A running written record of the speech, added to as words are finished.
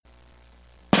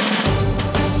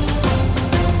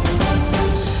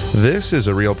This is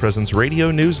a Real Presence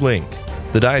Radio News Link.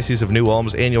 The Diocese of New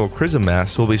Ulm's annual Chrism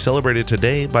Mass will be celebrated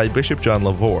today by Bishop John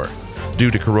Lavore.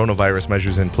 Due to coronavirus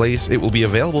measures in place, it will be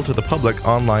available to the public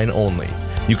online only.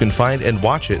 You can find and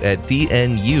watch it at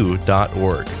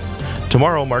dnu.org.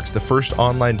 Tomorrow marks the first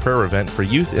online prayer event for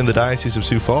youth in the Diocese of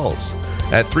Sioux Falls.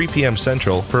 At 3 p.m.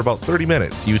 Central, for about 30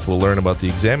 minutes, youth will learn about the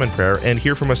Examen Prayer and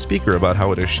hear from a speaker about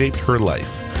how it has shaped her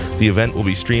life. The event will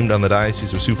be streamed on the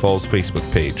Diocese of Sioux Falls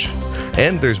Facebook page.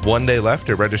 And there's one day left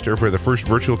to register for the first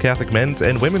virtual Catholic men's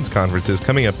and women's conferences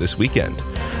coming up this weekend.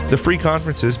 The free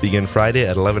conferences begin Friday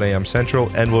at 11 a.m. Central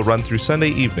and will run through Sunday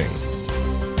evening.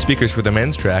 Speakers for the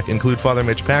men's track include Father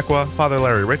Mitch Pacwa, Father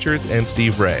Larry Richards, and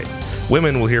Steve Ray.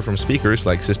 Women will hear from speakers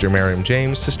like Sister Miriam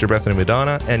James, Sister Bethany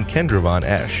Madonna, and Kendra Von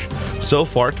Esch. So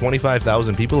far,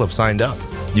 25,000 people have signed up.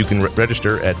 You can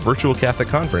register at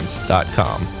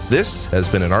virtualcatholicconference.com. This has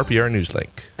been an RPR Newslink.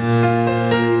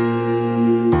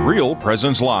 Real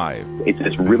Presence Live. It's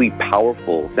this really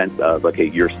powerful sense of, okay,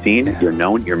 you're seen, you're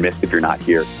known, you're missed if you're not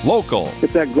here. Local.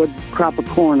 It's that good crop of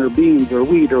corn or beans or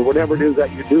wheat or whatever it is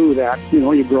that you do that,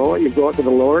 you grow it to the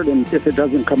Lord, and if it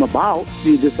doesn't come about,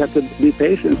 you just have to be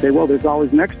patient and say, well, there's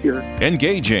always next year.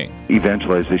 Engaging.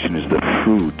 Evangelization is the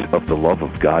fruit of the love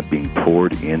of God being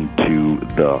poured into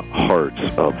the hearts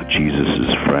of Jesus'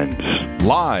 friends.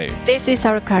 Live. This is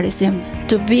our charism,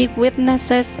 to be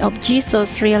witnesses of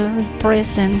Jesus' real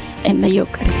presence in the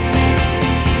Eucharist.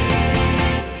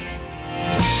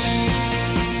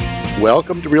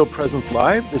 Welcome to Real Presence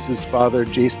Live. This is Father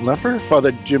Jason Lepper.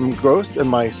 Father Jim Gross and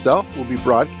myself will be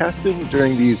broadcasting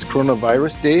during these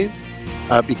coronavirus days.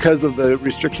 Because of the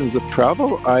restrictions of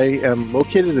travel, I am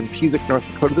located in Pisac, North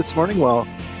Dakota this morning, while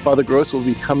Father Gross will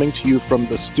be coming to you from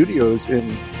the studios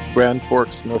in Grand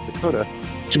Forks, North Dakota.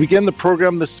 To begin the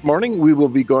program this morning, we will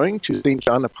be going to St.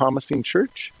 John Nepomucene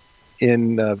Church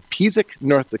in Pisac,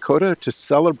 North Dakota, to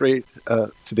celebrate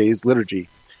today's liturgy.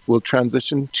 We'll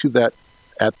transition to that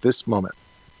at this moment.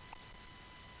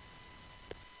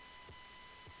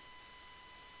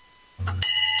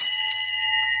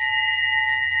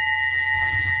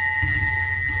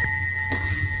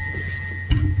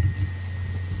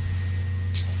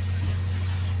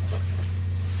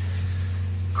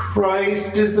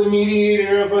 Christ is the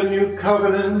mediator of a new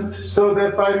covenant, so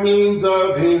that by means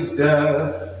of his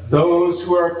death, those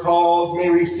who are called may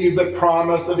receive the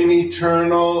promise of an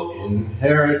eternal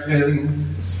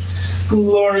inheritance.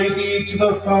 Glory be to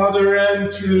the Father, and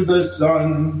to the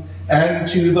Son, and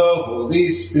to the Holy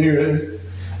Spirit,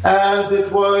 as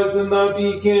it was in the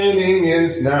beginning,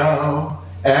 is now,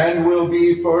 and will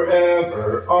be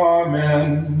forever.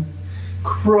 Amen.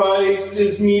 Christ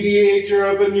is mediator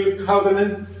of a new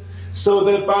covenant, so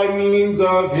that by means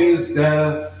of his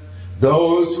death,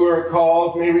 those who are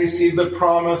called may receive the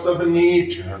promise of an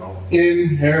eternal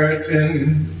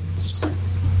inheritance.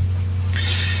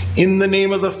 In the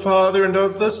name of the Father, and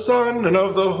of the Son, and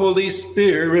of the Holy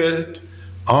Spirit.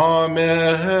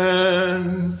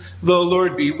 Amen. The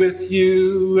Lord be with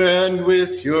you, and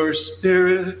with your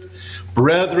spirit.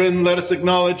 Brethren, let us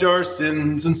acknowledge our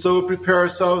sins, and so prepare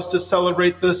ourselves to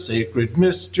celebrate the sacred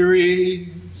mysteries.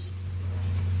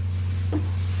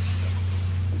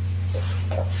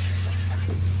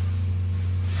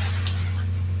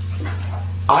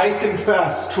 I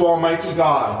confess to Almighty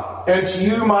God, and to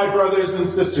you, my brothers and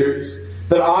sisters,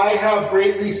 that I have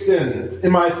greatly sinned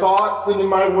in my thoughts and in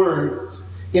my words,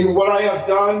 in what I have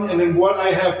done and in what I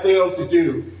have failed to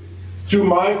do, through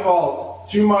my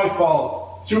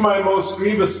most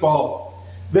grievous fault.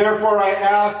 Therefore I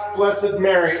ask Blessed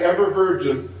Mary, ever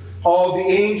Virgin, all the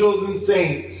angels and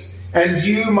saints, and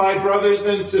you, my brothers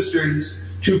and sisters,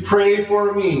 to pray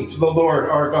for me to the Lord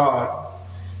our God.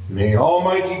 May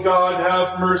Almighty God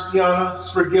have mercy on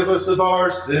us, forgive us of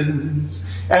our sins,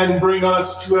 and bring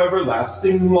us to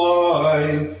everlasting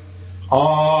life.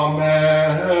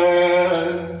 Amen.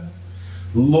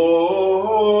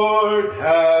 Lord,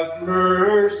 have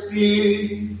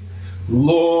mercy.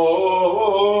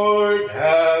 Lord,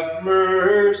 have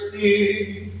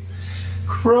mercy.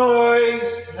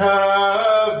 Christ,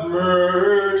 have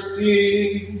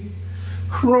mercy.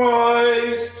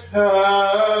 Christ,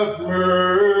 have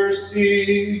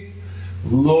mercy.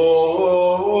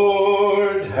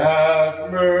 Lord,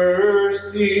 have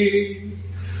mercy.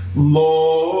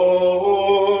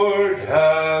 Lord,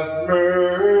 have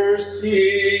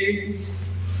mercy.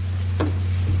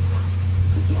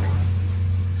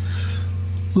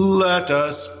 Let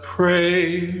us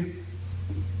pray.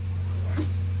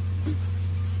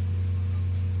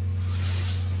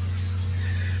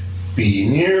 Be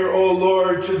near, O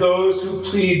Lord, to those who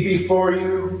plead before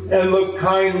you, and look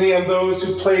kindly on those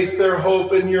who place their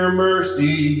hope in your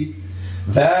mercy.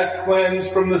 that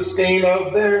cleansed from the stain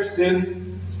of their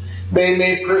sins, they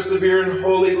may persevere in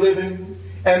holy living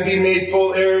and be made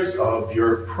full heirs of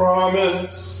your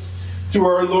promise. Through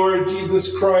our Lord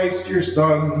Jesus Christ, your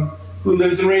Son, who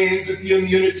lives and reigns with you in the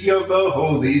unity of the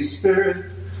Holy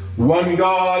Spirit, one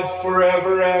God,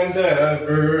 forever and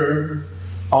ever.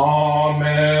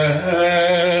 Amen.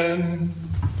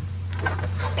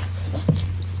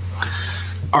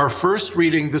 Our first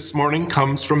reading this morning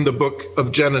comes from the book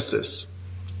of Genesis.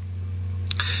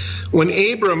 When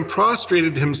Abram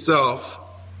prostrated himself,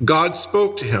 God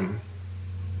spoke to him.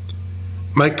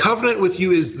 My covenant with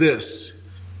you is this: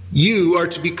 you are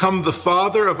to become the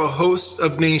father of a host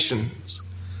of nations.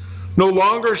 No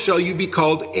longer shall you be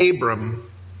called Abram.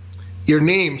 Your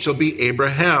name shall be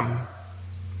Abraham.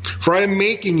 For I am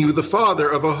making you the father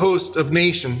of a host of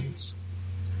nations.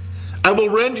 I will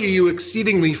render you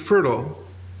exceedingly fertile.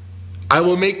 I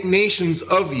will make nations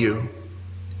of you.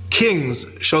 Kings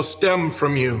shall stem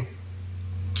from you.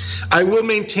 I will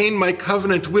maintain my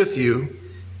covenant with you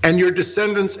and your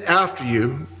descendants after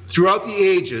you throughout the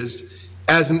ages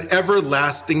as an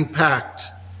everlasting pact,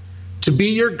 to be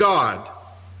your God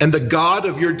and the God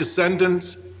of your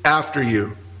descendants after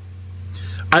you.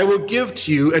 I will give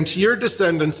to you and to your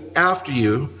descendants after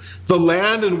you the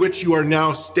land in which you are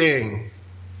now staying,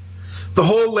 the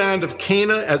whole land of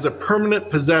Canaan as a permanent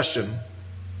possession,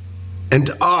 and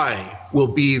I will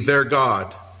be their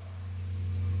God.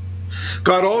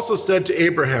 God also said to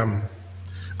Abraham,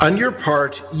 on your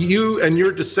part, you and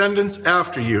your descendants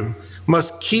after you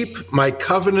must keep my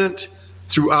covenant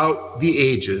throughout the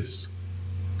ages.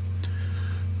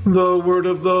 The word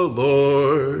of the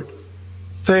Lord.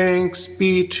 Thanks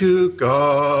be to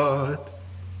God.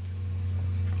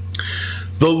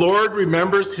 The Lord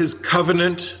remembers his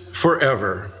covenant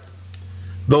forever.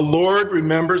 The Lord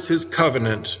remembers his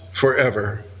covenant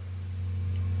forever.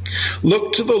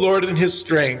 Look to the Lord in his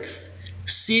strength.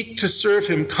 Seek to serve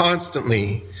him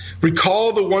constantly.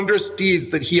 Recall the wondrous deeds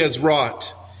that he has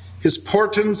wrought, his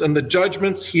portents and the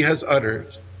judgments he has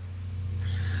uttered.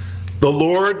 The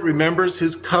Lord remembers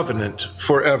his covenant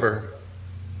forever.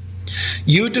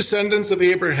 You descendants of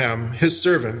Abraham, his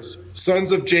servants,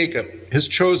 sons of Jacob, his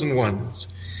chosen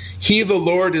ones, he, the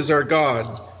Lord, is our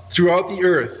God. Throughout the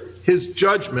earth, his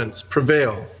judgments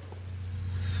prevail.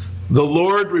 The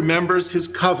Lord remembers his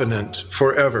covenant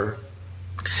forever.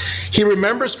 He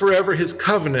remembers forever his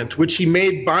covenant, which he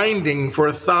made binding for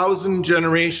 1,000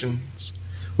 generations,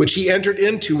 which he entered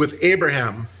into with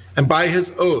Abraham and by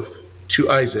his oath to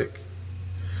Isaac.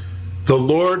 The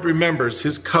Lord remembers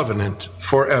his covenant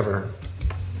forever.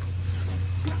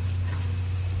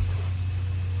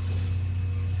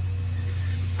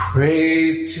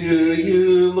 Praise to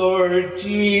you, Lord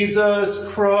Jesus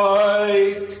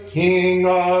Christ, King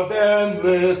of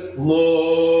endless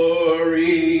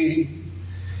glory.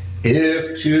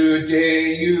 If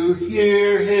today you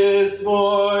hear his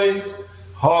voice,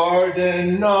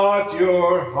 harden not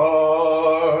your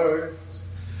hearts.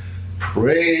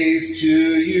 Praise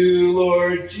to you,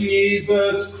 Lord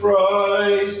Jesus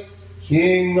Christ,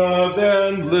 King of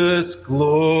endless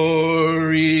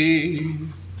glory.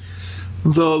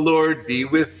 The Lord be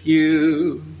with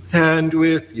you and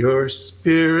with your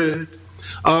spirit.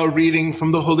 A reading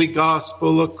from the Holy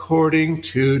Gospel according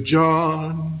to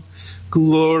John.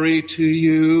 Glory to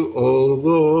you, O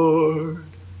Lord.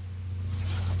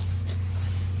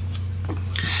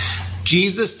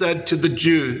 Jesus said to the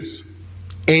Jews,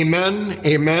 Amen,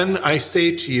 amen, I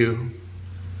say to you,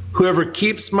 whoever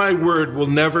keeps my word will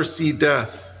never see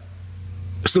death.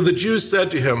 So the Jews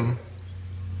said to him,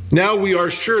 now we are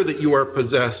sure that you are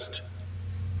possessed.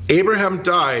 Abraham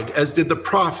died, as did the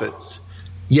prophets,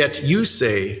 yet you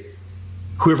say,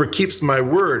 whoever keeps my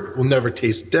word will never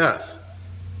taste death.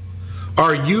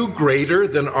 Are you greater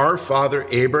than our father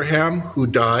Abraham who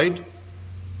died?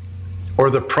 Or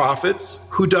the prophets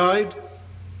who died?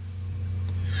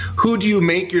 Who do you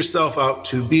make yourself out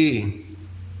to be?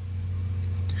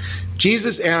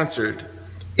 Jesus answered,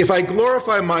 if I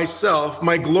glorify myself,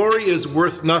 my glory is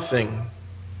worth nothing.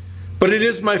 But it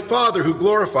is my Father who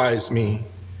glorifies me,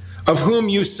 of whom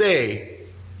you say,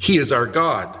 he is our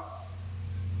God.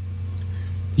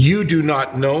 You do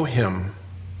not know him,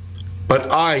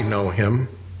 but I know him.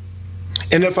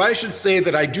 And if I should say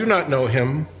that I do not know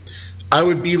him, I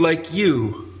would be like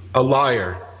you, a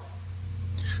liar.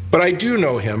 But I do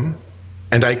know him,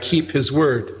 and I keep his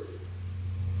word.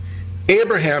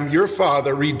 Abraham, your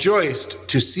father, rejoiced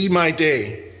to see my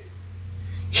day.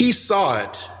 He saw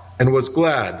it and was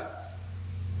glad.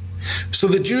 So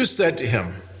the Jews said to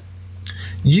him,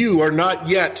 you are not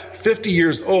yet 50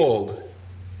 years old,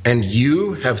 and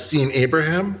you have seen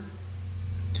Abraham?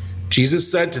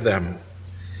 Jesus said to them,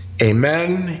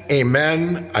 "Amen,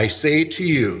 amen, I say to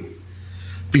you,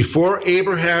 before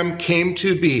Abraham came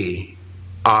to be,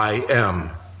 I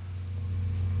am."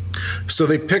 So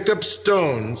they picked up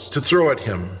stones to throw at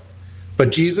him,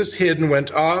 but Jesus hid and went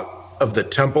out of the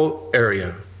temple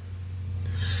area.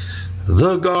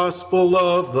 The gospel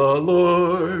of the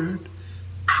Lord.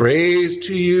 Praise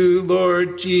to you,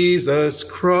 Lord Jesus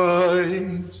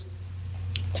Christ.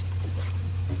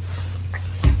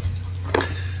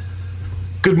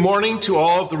 Good morning to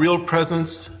all of the Real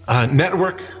Presence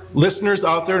Network listeners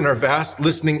out there in our vast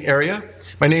listening area.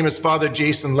 My name is Father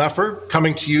Jason Leffer,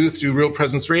 coming to you through Real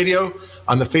Presence Radio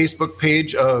on the Facebook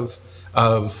page of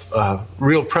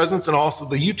Real Presence and also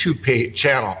the YouTube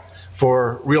channel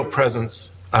for Real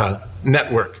Presence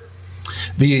Network.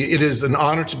 It is an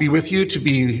honor to be with you, to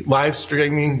be live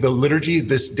streaming the liturgy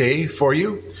this day for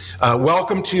you.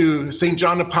 Welcome to St.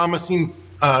 John Nepomucene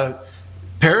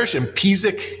Parish in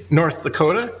Pizik, North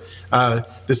Dakota.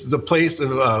 This is a place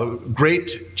of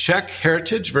great Czech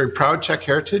heritage, very proud Czech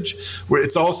heritage, where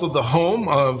it's also the home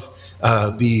of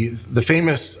the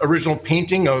famous original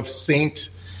painting of Saint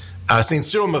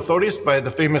Cyril Methodius by the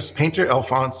famous painter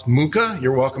Alphonse Mucha.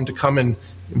 You're welcome to come and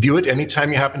view it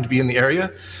anytime you happen to be in the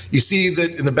area. You see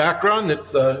that in the background,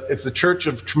 it's a church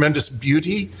of tremendous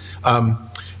beauty.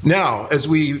 Now, as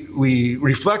we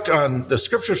reflect on the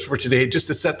scriptures for today, just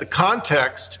to set the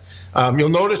context, you'll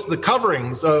notice the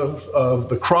coverings of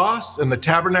the cross and the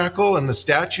tabernacle and the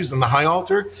statues and the high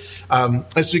altar.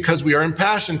 It's because we are in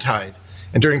Passiontide.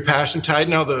 And during Passiontide,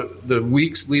 now the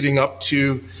weeks leading up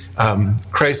to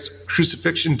Christ's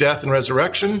crucifixion, death, and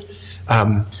resurrection,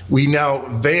 we now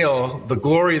veil the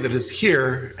glory that is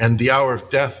here, and the hour of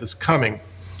death is coming.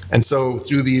 And so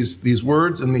through these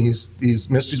words and these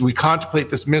mysteries, we contemplate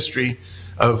this mystery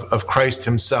of Christ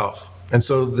himself. And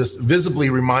so this visibly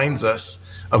reminds us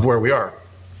of where we are.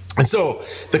 And so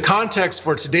the context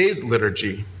for today's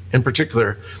liturgy in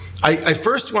particular, I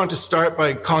first want to start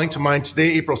by calling to mind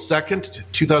today, April 2nd,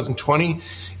 2020.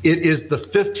 It is the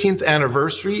 15th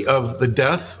anniversary of the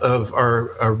death of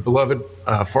our beloved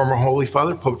former Holy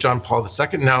Father, Pope John Paul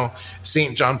II, now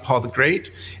St. John Paul the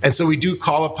Great. And so we do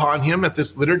call upon him at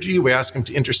this liturgy. We ask him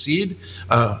to intercede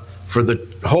for the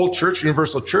whole church,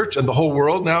 universal church, and the whole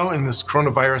world now in this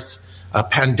coronavirus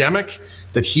pandemic,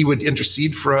 that he would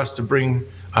intercede for us to bring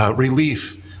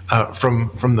relief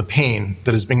from the pain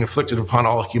that is being inflicted upon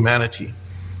all humanity.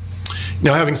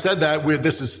 Now, having said that,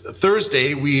 this is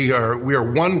Thursday. We are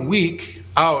 1 week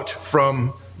out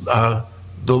from the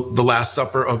Last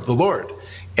Supper of the Lord,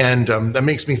 and that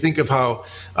makes me think of how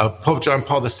Pope John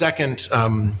Paul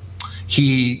II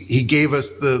he gave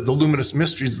us the luminous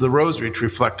mysteries of the Rosary to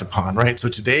reflect upon. Right. So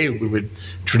today we would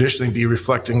traditionally be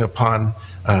reflecting upon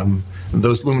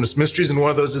those luminous mysteries, and one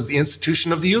of those is the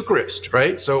institution of the Eucharist.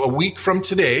 Right. So a week from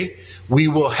today, we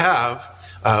will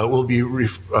we'll be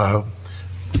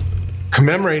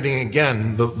commemorating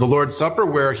again the Lord's Supper,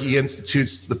 where he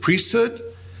institutes the priesthood,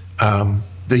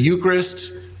 the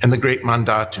Eucharist, and the great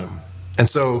mandatum. And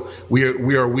so we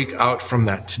are a week out from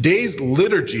that. Today's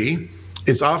liturgy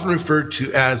is often referred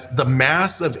to as the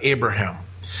Mass of Abraham,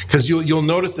 because you'll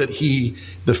notice that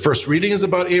the first reading is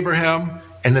about Abraham,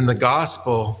 and in the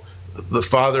Gospel, the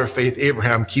father of faith,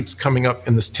 Abraham, keeps coming up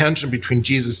in this tension between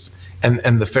Jesus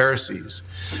and the Pharisees.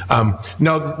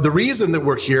 Now, the reason that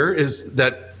we're here is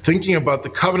that, thinking about the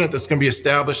covenant that's going to be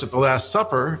established at the Last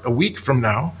Supper a week from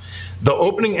now, the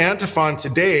opening antiphon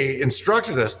today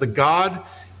instructed us that God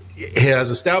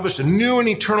has established a new and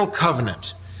eternal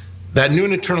covenant. That new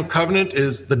and eternal covenant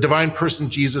is the divine person,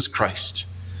 Jesus Christ.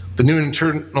 The new and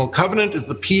eternal covenant is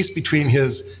the peace between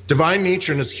his divine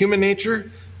nature and his human nature.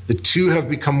 The two have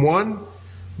become one.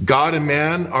 God and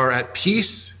man are at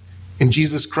peace in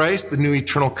Jesus Christ, the new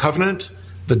eternal covenant,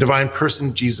 the divine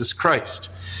person, Jesus Christ.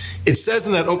 It says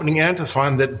in that opening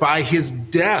antiphon that by his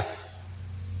death,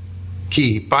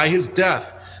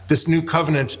 this new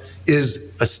covenant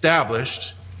is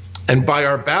established. And by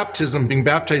our baptism, being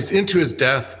baptized into his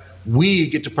death, we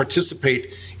get to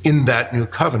participate in that new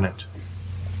covenant.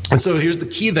 And so here's the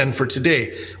key then for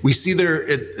today. We see there,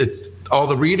 it's all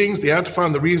the readings, the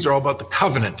antiphon, the readings are all about the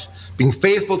covenant, being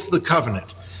faithful to the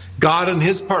covenant. God on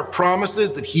his part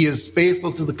promises that he is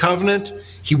faithful to the covenant.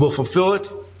 He will fulfill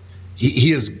it.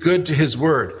 He is good to his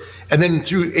word. And then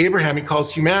through Abraham, he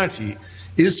calls humanity.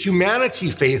 Is humanity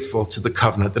faithful to the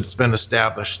covenant that's been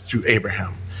established through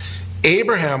Abraham?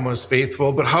 Abraham was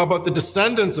faithful, but how about the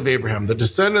descendants of Abraham? The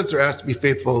descendants are asked to be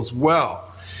faithful as well.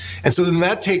 And so then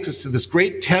that takes us to this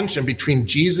great tension between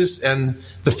Jesus and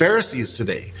the Pharisees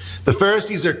today. The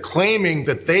Pharisees are claiming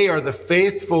that they are the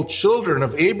faithful children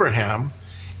of Abraham,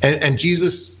 and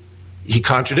Jesus he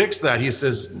contradicts that. He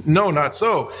says, no, not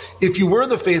so. If you were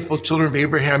the faithful children of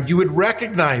Abraham, you would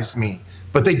recognize me.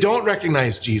 But they don't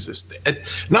recognize Jesus.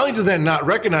 Not only do they not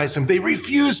recognize him, they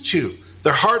refuse to.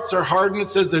 Their hearts are hardened. It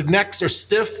says their necks are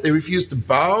stiff. They refuse to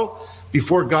bow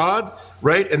before God,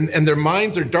 right? And their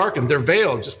minds are darkened. They're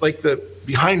veiled, just like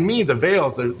behind me, the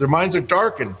veils. Their minds are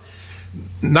darkened.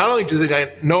 Not only do they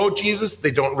not know Jesus,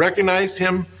 they don't recognize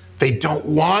him. They don't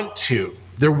want to.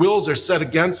 Their wills are set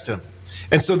against him.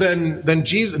 And so then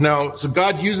Jesus, so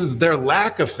God uses their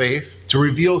lack of faith to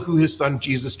reveal who his son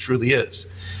Jesus truly is.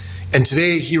 And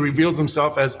today he reveals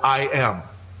himself as I am,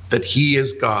 that he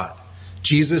is God.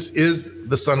 Jesus is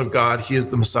the Son of God. He is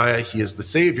the Messiah. He is the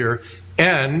Savior.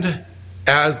 And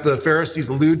as the Pharisees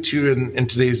allude to in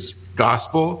today's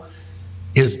gospel,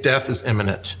 his death is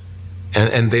imminent.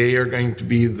 And they are going to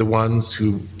be the ones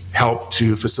who help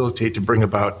to facilitate, to bring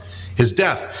about his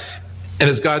death. And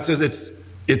as God says,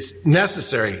 it's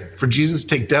necessary for Jesus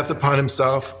to take death upon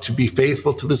himself to be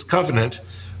faithful to this covenant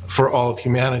for all of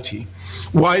humanity.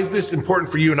 Why is this important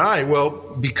for you and I?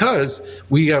 Well, because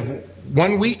we have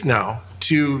 1 week now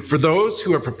for those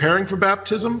who are preparing for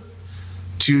baptism,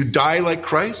 to die like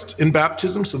Christ in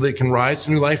baptism so they can rise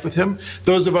to new life with him.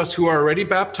 Those of us who are already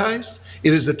baptized,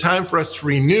 it is a time for us to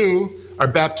renew our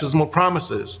baptismal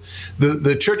promises.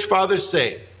 The church fathers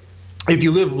say, if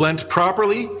you live Lent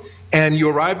properly and you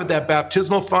arrive at that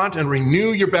baptismal font and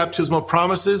renew your baptismal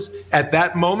promises at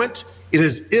that moment, it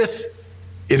is if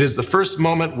it is the first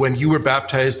moment when you were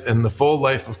baptized and the full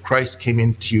life of Christ came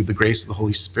into you, the grace of the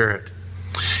Holy Spirit.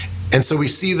 And so we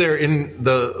see there in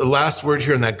the last word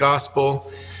here in that gospel,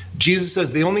 Jesus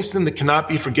says the only sin that cannot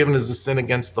be forgiven is the sin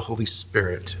against the Holy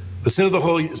Spirit. The sin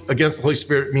against the Holy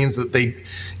Spirit means that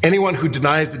anyone who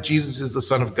denies that Jesus is the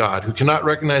Son of God, who cannot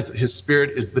recognize that his Spirit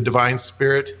is the divine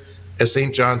Spirit, as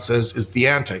St. John says, is the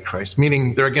Antichrist,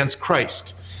 meaning they're against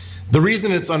Christ. The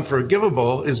reason it's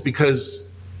unforgivable is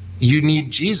because you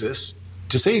need Jesus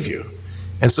to save you.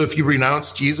 And so if you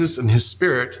renounce Jesus and his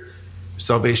Spirit,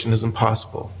 salvation is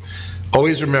impossible.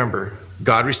 Always remember,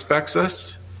 God respects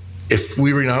us. If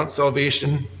we renounce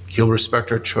salvation, he'll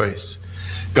respect our choice.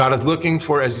 God is looking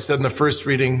for, as he said in the first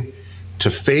reading, to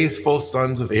faithful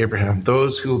sons of Abraham,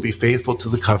 those who will be faithful to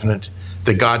the covenant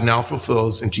that God now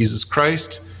fulfills in Jesus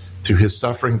Christ through his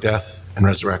suffering, death, and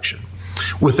resurrection.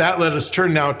 With that, let us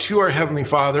turn now to our Heavenly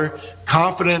Father,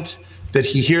 confident that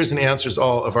he hears and answers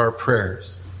all of our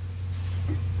prayers.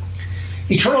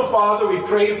 Eternal Father, we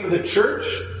pray for the church.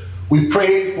 We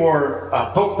pray for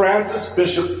Pope Francis,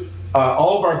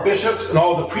 all of our bishops, and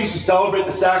all of the priests who celebrate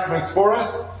the sacraments for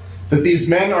us, that these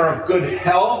men are of good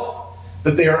health,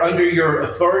 that they are under your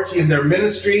authority in their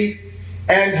ministry,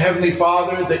 and Heavenly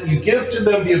Father, that you give to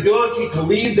them the ability to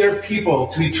lead their people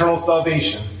to eternal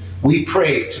salvation. We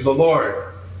pray to the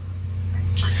Lord.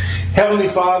 Heavenly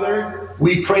Father,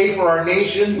 we pray for our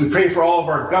nation. We pray for all of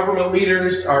our government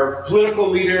leaders, our political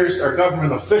leaders, our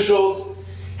government officials.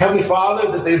 Heavenly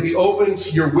Father, that they would be open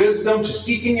to your wisdom, to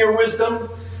seeking your wisdom,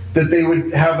 that they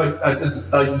would have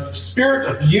a spirit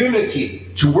of unity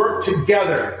to work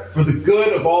together for the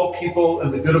good of all people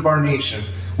and the good of our nation.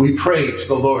 We pray to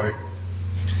the Lord.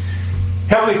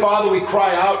 Heavenly Father, we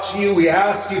cry out to you. We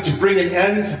ask you to bring an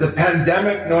end to the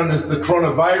pandemic known as the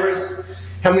coronavirus.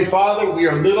 Heavenly Father, we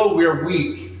are little, we are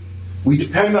weak. We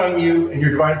depend on you and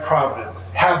your divine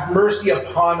providence. Have mercy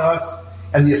upon us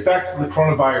and the effects of the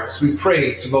coronavirus. We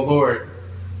pray to the Lord.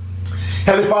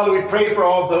 Heavenly Father, we pray for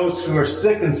all of those who are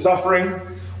sick and suffering.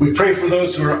 We pray for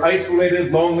those who are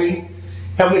isolated, lonely.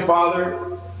 Heavenly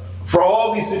Father, for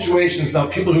all these situations now,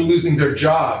 people who are losing their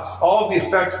jobs, all of the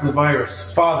effects of the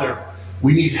virus, Father,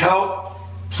 we need help.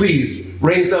 Please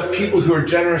raise up people who are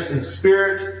generous in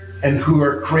spirit and who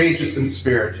are courageous in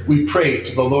spirit. We pray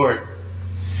to the Lord.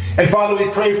 And Father,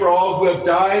 we pray for all who have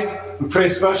died. We pray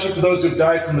especially for those who have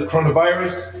died from the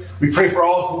coronavirus. We pray for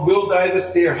all who will die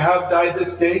this day or have died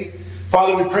this day.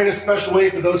 Father, we pray in a special way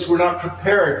for those who are not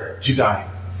prepared to die.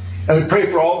 And we pray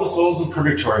for all the souls in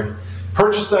purgatory.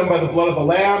 Purchase them by the blood of the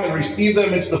Lamb and receive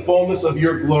them into the fullness of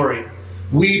your glory.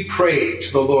 We pray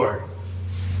to the Lord.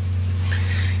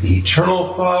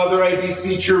 Eternal Father, I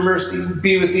beseech your mercy,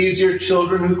 be with these your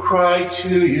children who cry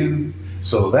to you,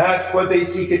 so that what they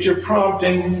seek at your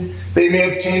prompting, they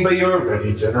may obtain by your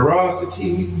ready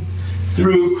generosity.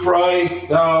 Through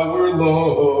Christ our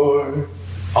Lord.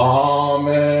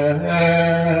 Amen.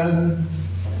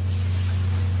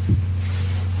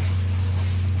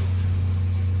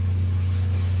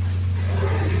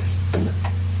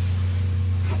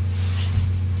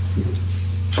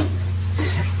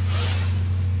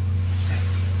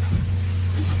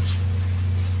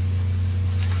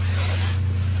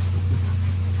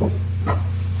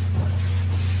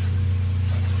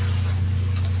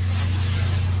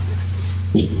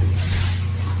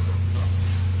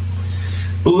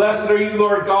 Blessed are you,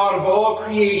 Lord God of all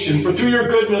creation, for through your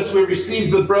goodness we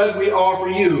receive the bread we offer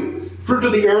you, fruit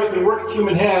of the earth and work of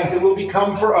human hands. It will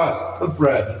become for us the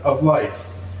bread of life.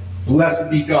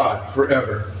 Blessed be God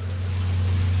forever.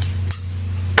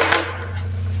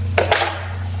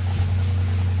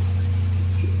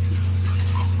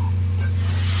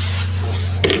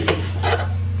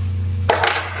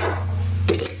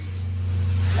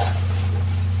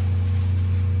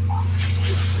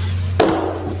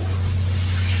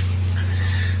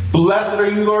 Blessed are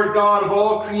you, Lord God of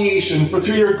all creation, for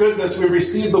through your goodness we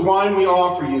receive the wine we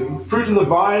offer you, fruit of the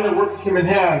vine and work of human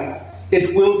hands.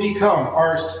 It will become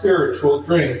our spiritual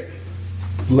drink.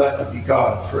 Blessed be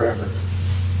God forever.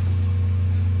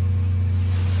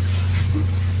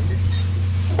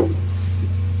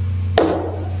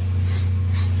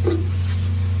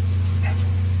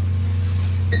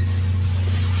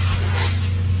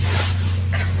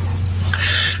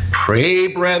 Pray,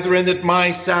 brethren, that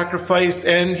my sacrifice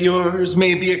and yours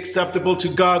may be acceptable to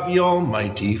God the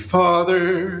Almighty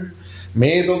Father.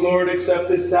 May the Lord accept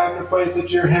this sacrifice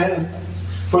at your hands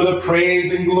for the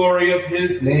praise and glory of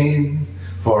his name,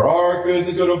 for our good,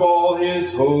 the good of all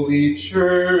his holy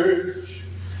church.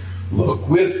 Look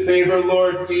with favor,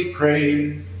 Lord, we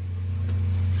pray.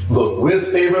 Look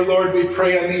with favor, Lord, we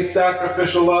pray, on these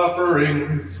sacrificial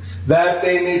offerings, that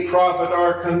they may profit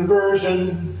our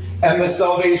conversion and the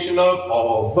salvation of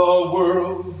all the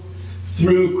world,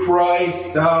 through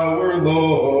Christ our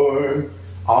Lord.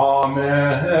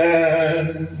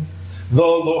 Amen. The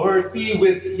Lord be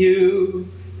with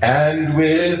you, and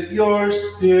with your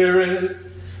spirit.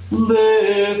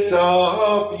 Lift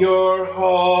up your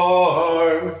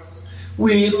hearts.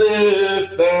 We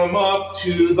lift them up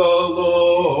to the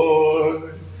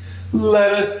Lord.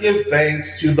 Let us give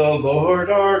thanks to the Lord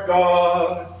our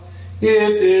God.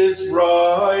 It is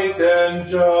right and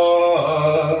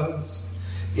just.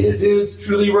 It is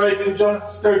truly right and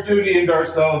just, our duty and our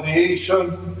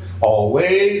salvation,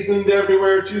 always and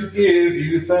everywhere to give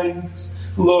you thanks,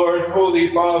 Lord, Holy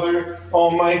Father,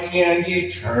 Almighty and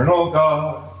eternal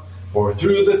God. For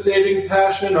through the saving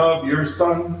passion of your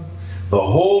Son, the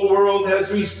whole world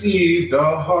has received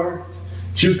a heart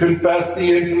to confess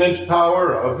the infinite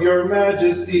power of your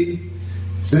majesty,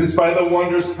 since by the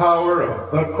wondrous power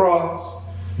of the cross,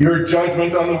 your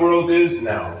judgment on the world is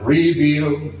now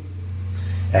revealed.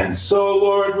 And so,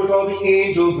 Lord, with all the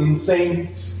angels and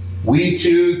saints, we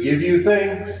too give you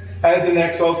thanks, as in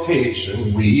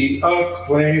exaltation we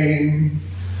acclaim.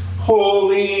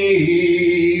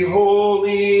 Holy,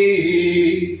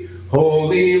 holy,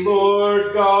 holy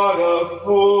Lord God of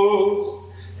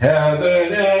hosts,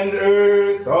 heaven and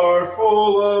earth are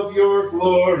full of your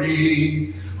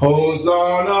glory.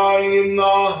 Hosanna in the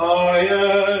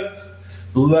highest.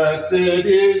 Blessed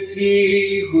is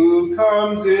he who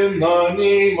comes in the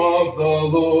name of the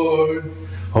Lord.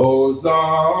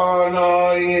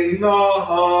 Hosanna in the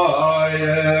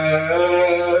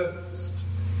highest.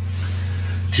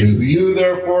 To you,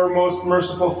 therefore, most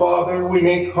merciful Father, we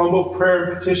make humble prayer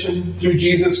and petition through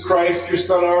Jesus Christ, your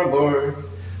Son, our Lord,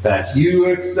 that you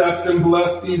accept and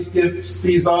bless these gifts,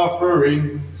 these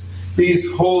offerings,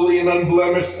 these holy and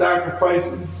unblemished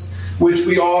sacrifices, which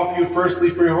we offer you firstly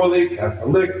for your holy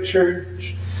Catholic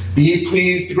Church. Be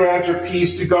pleased to grant her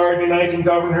peace, to guard, unite, and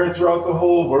govern her throughout the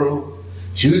whole world,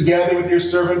 together with your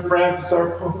servant Francis,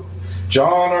 our Pope,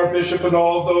 John, our Bishop, and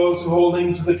all those who,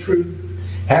 holding to the truth,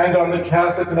 and on the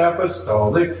Catholic and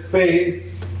Apostolic faith.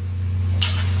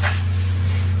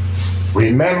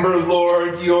 Remember,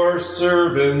 Lord, your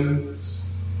servants,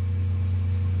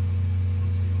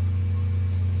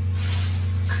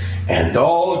 and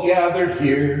all gathered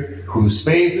here, whose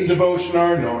faith and devotion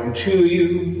are known to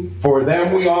you. For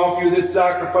them we offer you this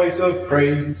sacrifice of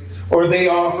praise, or they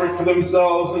offer it for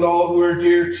themselves and all who are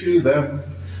dear to them,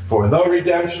 for the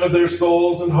redemption of their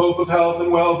souls and hope of health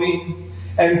and well-being,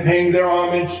 and paying their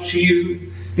homage to you,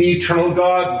 the eternal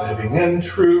God, living and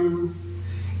true.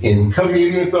 In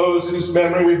communion with those whose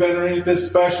memory we venerate,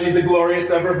 especially the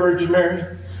glorious ever-Virgin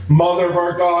Mary, Mother of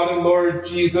our God and Lord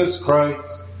Jesus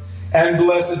Christ, and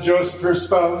blessed Joseph, her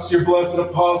spouse, your blessed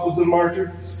apostles and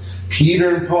martyrs,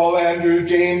 Peter and Paul, Andrew,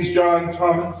 James, John,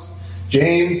 Thomas,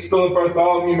 James, Philip,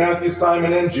 Bartholomew, Matthew,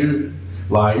 Simon, and Jude,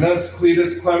 Linus,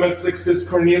 Cletus, Clement, Sixtus,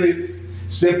 Cornelius,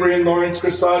 Cyprian, Lawrence,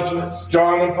 Chrysogonus,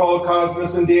 John and Paul,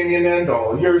 Cosmas, and Damian, and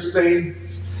all your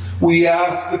saints. We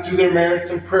ask that through their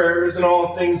merits and prayers and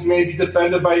all things may be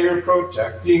defended by your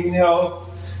protecting help,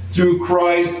 through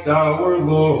Christ our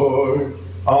Lord.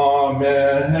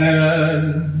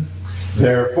 Amen.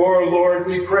 Therefore, Lord,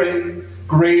 we pray,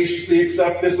 graciously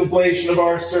accept this oblation of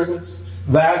our service,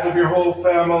 that of your whole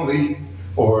family.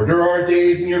 Order our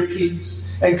days in your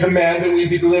peace, and command that we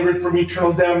be delivered from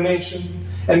eternal damnation,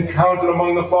 and counted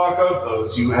among the flock of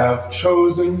those you have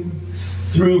chosen.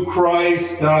 Through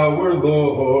Christ our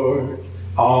Lord.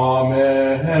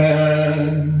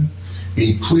 Amen.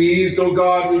 Be pleased, O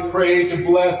God, we pray, to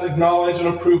bless, acknowledge, and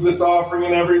approve this offering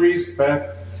in every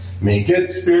respect. Make it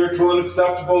spiritual and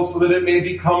acceptable, so that it may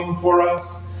become for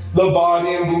us the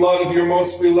body and blood of your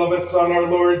most beloved Son, our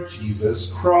Lord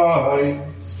Jesus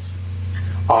Christ.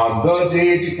 On the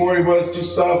day before he was to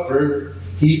suffer,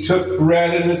 he took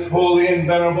bread in his holy and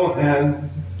venerable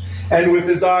hands, and with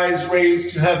his eyes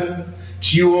raised to heaven,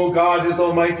 to you, O God, his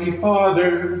almighty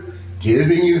Father,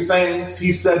 giving you thanks,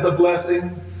 he said the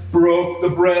blessing, broke the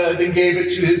bread, and gave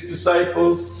it to his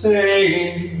disciples,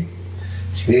 saying,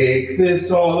 Take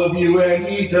this, all of you, and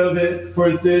eat of it,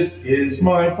 for this is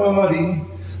my body,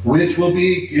 which will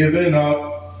be given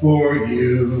up for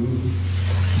you.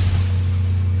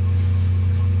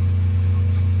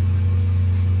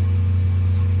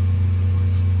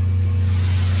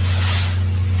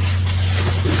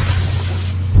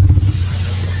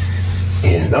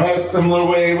 In a similar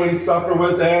way, when supper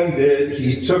was ended,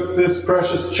 he took this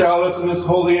precious chalice in his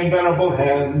holy and venerable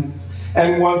hands,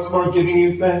 and once more giving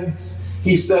you thanks,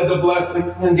 he said the blessing,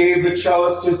 and gave the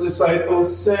chalice to his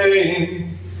disciples,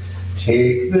 saying,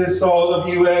 Take this, all of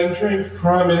you, and drink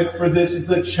from it, for this is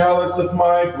the chalice of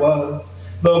my blood,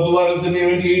 the blood of the new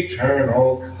and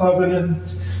eternal covenant,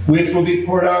 which will be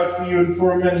poured out for you and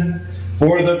for many,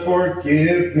 for the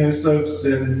forgiveness of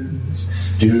sins.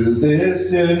 Do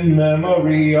this in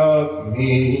memory of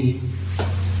me.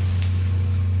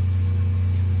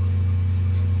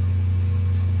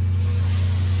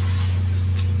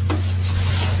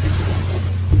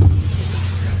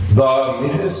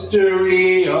 The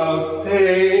mystery of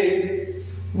faith.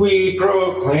 We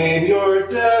proclaim your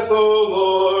death, O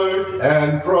Lord,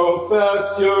 and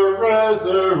profess your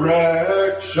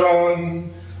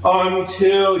resurrection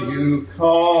until you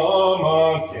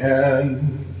come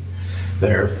again.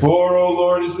 Therefore, O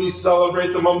Lord, as we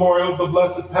celebrate the memorial of the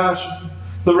blessed Passion,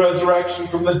 the resurrection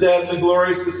from the dead, and the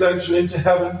glorious ascension into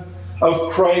heaven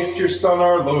of Christ, your Son,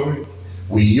 our Lord,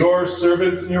 we, your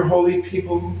servants and your holy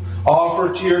people,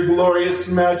 offer to your glorious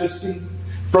majesty,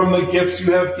 from the gifts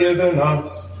you have given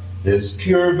us, this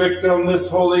pure victim, this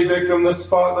holy victim, this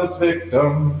spotless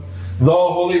victim, the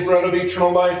holy bread of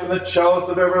eternal life, and the chalice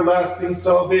of everlasting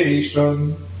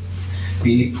salvation.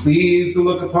 Be pleased to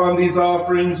look upon these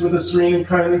offerings with a serene and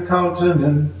kindly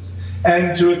countenance,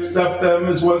 and to accept them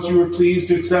as once you were pleased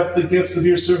to accept the gifts of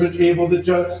your servant Abel the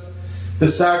just, the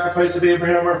sacrifice of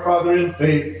Abraham our father in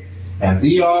faith, and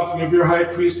the offering of your high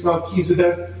priest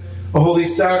Melchizedek, a holy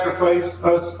sacrifice,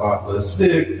 a spotless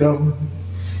victim.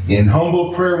 In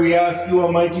humble prayer we ask you,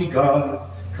 Almighty God,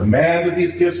 command that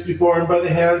these gifts be borne by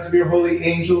the hands of your holy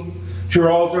angel to your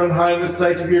altar on high in the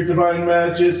sight of your divine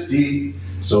majesty,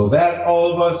 so that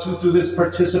all of us who through this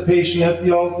participation at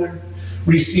the altar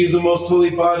receive the most holy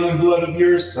body and blood of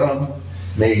your Son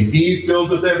may be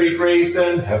filled with every grace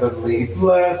and heavenly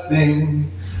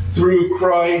blessing. Through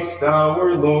Christ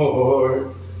our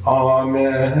Lord.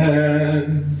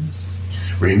 Amen.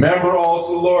 Remember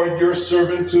also, Lord, your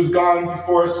servants who have gone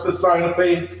before us with the sign of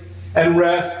faith, and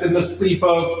rest in the sleep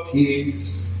of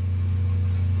peace.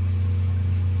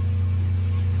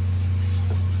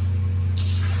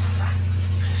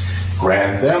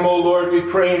 Grant them, O Lord, we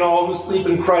pray, and all who sleep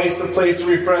in Christ, a place of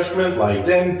refreshment, light,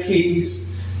 and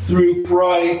peace. Through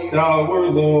Christ our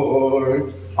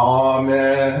Lord.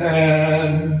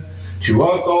 Amen. To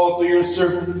us also, your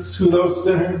servants, who though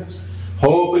sinners,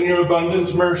 hope in your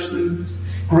abundant mercies,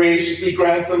 graciously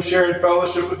grant some share in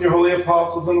fellowship with your holy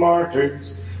apostles and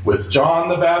martyrs, with John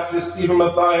the Baptist, Stephen,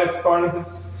 Matthias,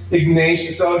 Barnabas,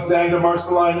 Ignatius, Alexander,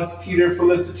 Marcellinus, Peter,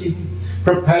 Felicity,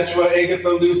 Perpetua, Agatha,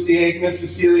 Lucy, Agnes,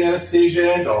 Cecilia,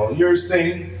 Anastasia, and all your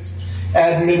saints.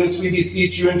 Admit us, we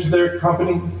beseech you, into their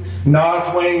company,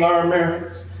 not weighing our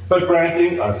merits, but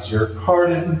granting us your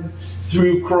pardon.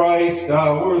 Through Christ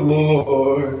our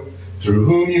Lord, through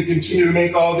whom you continue to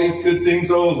make all these good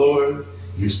things, O Lord,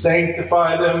 you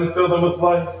sanctify them, fill them with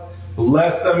life,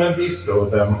 bless them, and bestow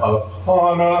them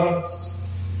upon us.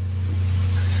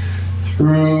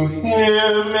 Through him,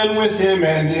 and with him,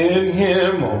 and in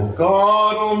him, O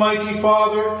God, Almighty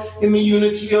Father, in the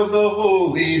unity of the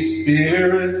Holy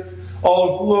Spirit,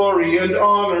 all glory and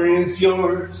honor is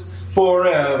yours,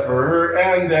 forever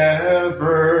and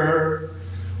ever.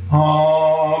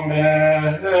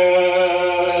 Amen.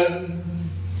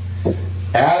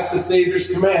 At the Savior's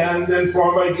command, and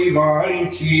formed by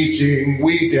divine teaching,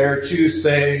 we dare to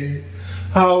say,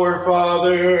 Our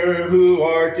Father, who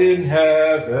art in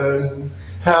heaven,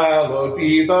 hallowed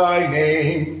be thy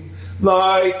name.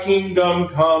 Thy kingdom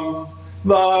come,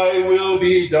 thy will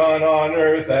be done on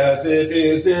earth as it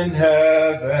is in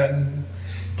heaven.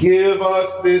 Give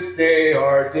us this day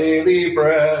our daily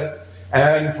bread,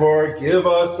 and forgive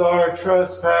us our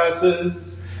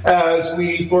trespasses, as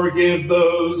we forgive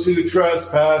those who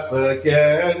trespass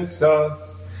against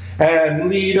us. And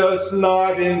lead us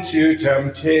not into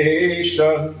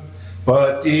temptation,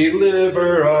 but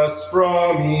deliver us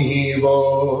from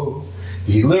evil.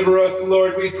 Deliver us,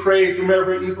 Lord, we pray, from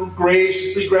every evil.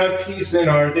 Graciously grant peace in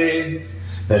our days,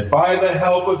 that by the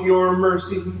help of your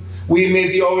mercy we may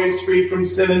be always free from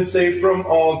sin and safe from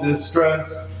all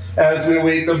distress, as we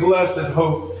await the blessed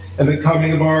hope and the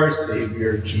coming of our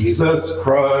Savior, Jesus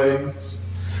Christ.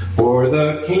 For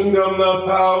the kingdom, the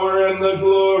power, and the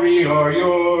glory are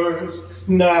yours,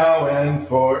 now and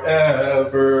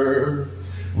forever.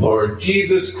 Lord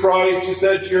Jesus Christ, who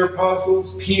said to your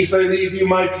apostles, peace I leave you,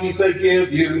 my peace I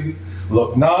give you,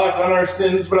 look not on our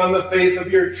sins, but on the faith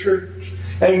of your church,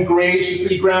 and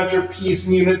graciously grant her peace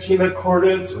and unity in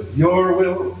accordance with your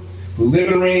will, who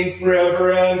live and reign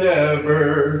forever and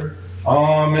ever.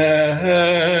 Amen.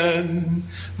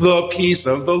 The peace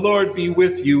of the Lord be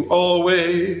with you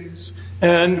always,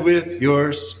 and with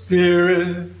your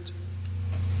spirit.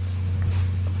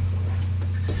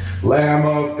 Lamb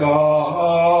of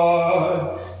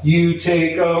God, you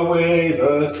take away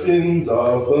the sins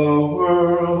of the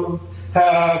world.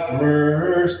 Have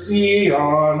mercy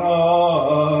on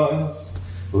us.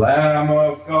 Lamb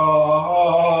of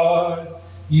God,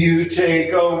 you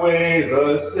take away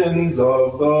the sins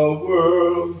of the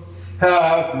world.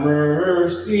 Have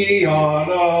mercy on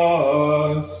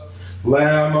us.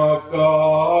 Lamb of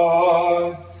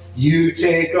God, you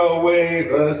take away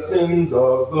the sins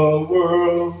of the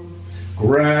world.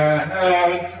 Grant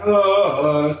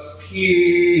us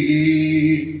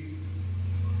peace.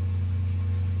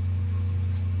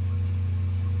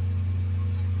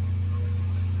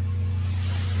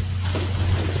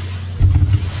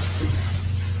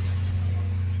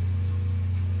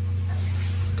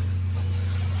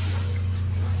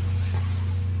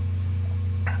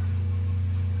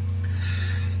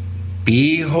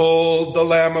 Behold the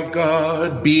Lamb of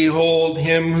God, behold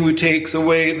him who takes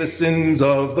away the sins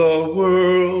of the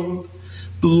world.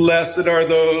 Blessed are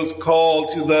those called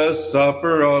to the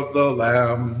supper of the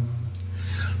Lamb.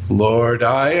 Lord,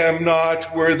 I am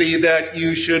not worthy that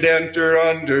you should enter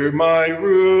under my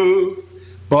roof,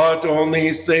 but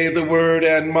only say the word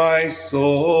and my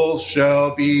soul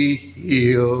shall be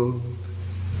healed.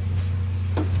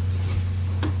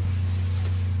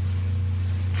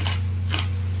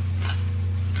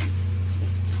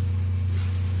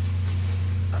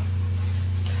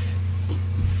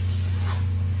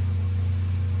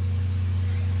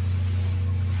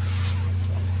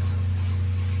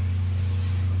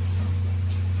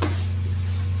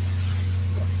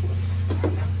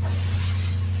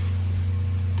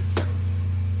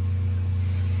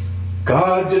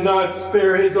 God did not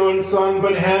spare his own Son,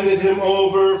 but handed him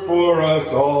over for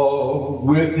us all.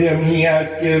 With him he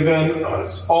has given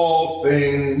us all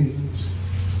things.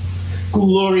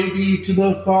 Glory be to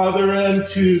the Father, and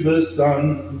to the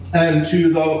Son, and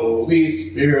to the Holy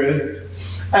Spirit,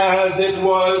 as it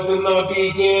was in the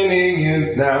beginning,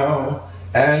 is now,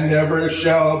 and ever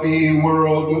shall be,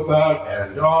 world without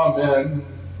end. Amen.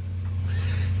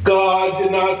 God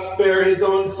did not spare his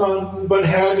own Son, but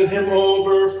handed him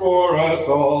over for us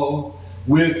all.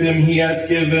 With him he has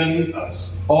given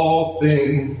us all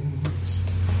things.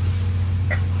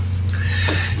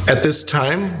 At this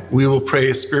time, we will pray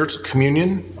a spiritual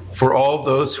communion for all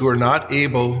those who are not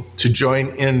able to join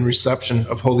in reception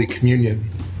of Holy Communion.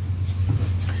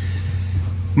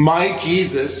 My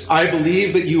Jesus, I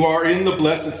believe that you are in the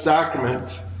Blessed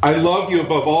Sacrament. I love you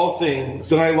above all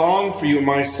things, and I long for you in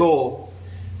my soul.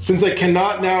 Since I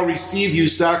cannot now receive you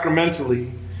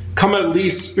sacramentally, come at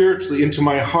least spiritually into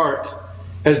my heart.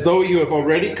 As though you have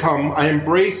already come, I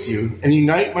embrace you and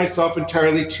unite myself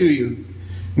entirely to you.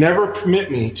 Never permit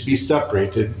me to be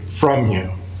separated from you.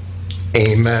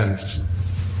 Amen.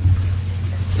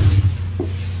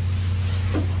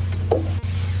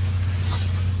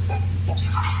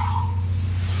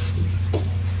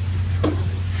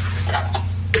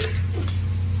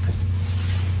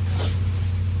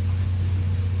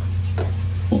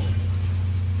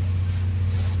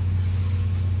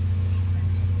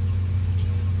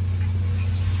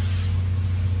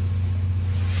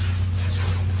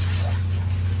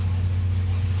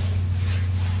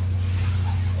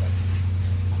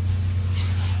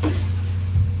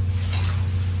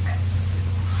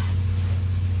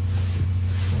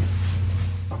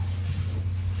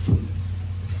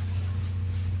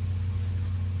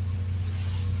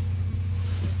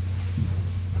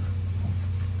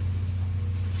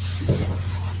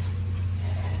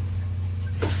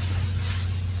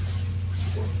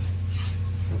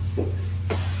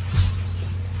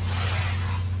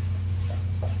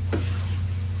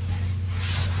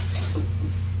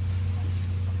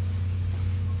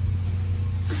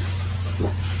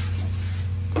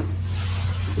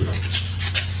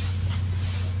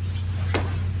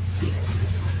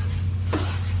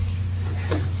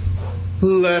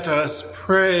 Let us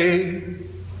pray.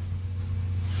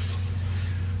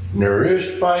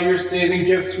 Nourished by your saving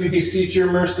gifts, we beseech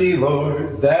your mercy,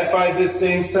 Lord, that by this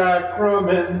same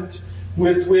sacrament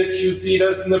with which you feed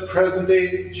us in the present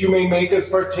age, you may make us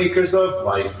partakers of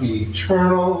life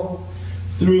eternal.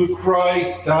 Through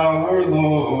Christ our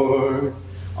Lord.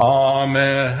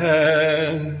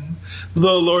 Amen.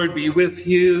 The Lord be with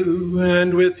you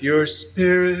and with your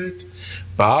spirit.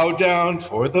 Bow down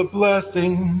for the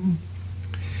blessing.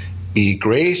 Be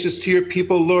gracious to your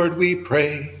people, Lord, we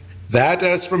pray, that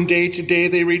as from day to day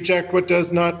they reject what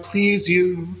does not please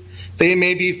you, they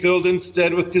may be filled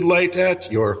instead with delight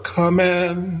at your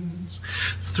commands.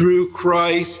 Through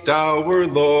Christ our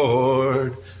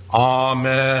Lord.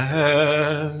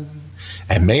 Amen.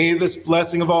 And may this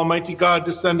blessing of Almighty God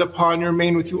descend upon you and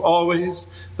remain with you always,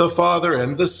 the Father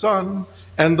and the Son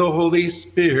and the Holy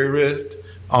Spirit.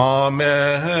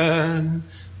 Amen.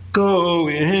 Go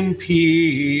in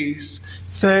peace.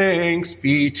 Thanks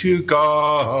be to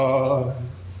God.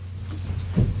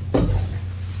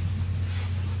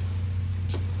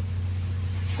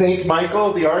 Saint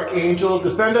Michael, the Archangel,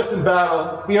 defend us in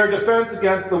battle. Be our defense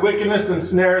against the wickedness and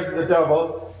snares of the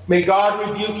devil. May God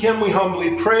rebuke him, we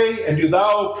humbly pray, and do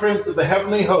thou, Prince of the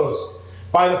heavenly host,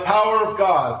 by the power of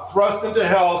God, thrust into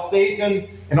hell Satan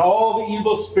and all the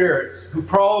evil spirits who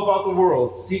prowl about the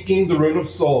world, seeking the ruin of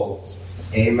souls.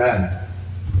 Amen.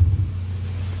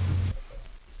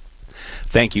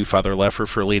 Thank you, Father Leffer,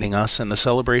 for leading us in the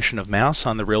celebration of Mass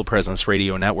on the Real Presence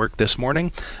Radio Network this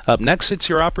morning. Up next, it's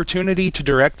your opportunity to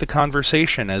direct the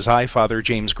conversation as I, Father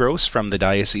James Gross from the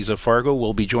Diocese of Fargo,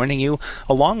 will be joining you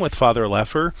along with Father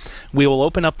Leffer. We will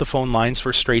open up the phone lines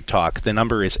for Straight Talk. The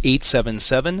number is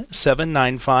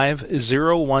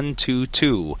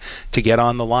 877-795-0122 to get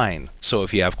on the line. So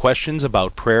if you have questions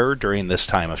about prayer during this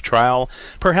time of trial,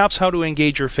 perhaps how to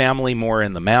engage your family more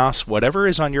in the Mass, whatever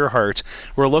is on your heart,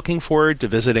 we're looking forward to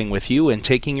visiting with you and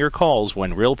taking your calls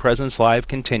when Real Presence Live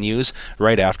continues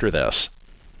right after this.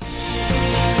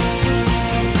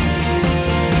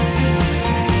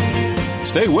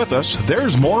 Stay with us.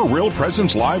 There's more Real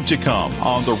Presence Live to come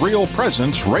on the Real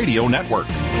Presence Radio Network.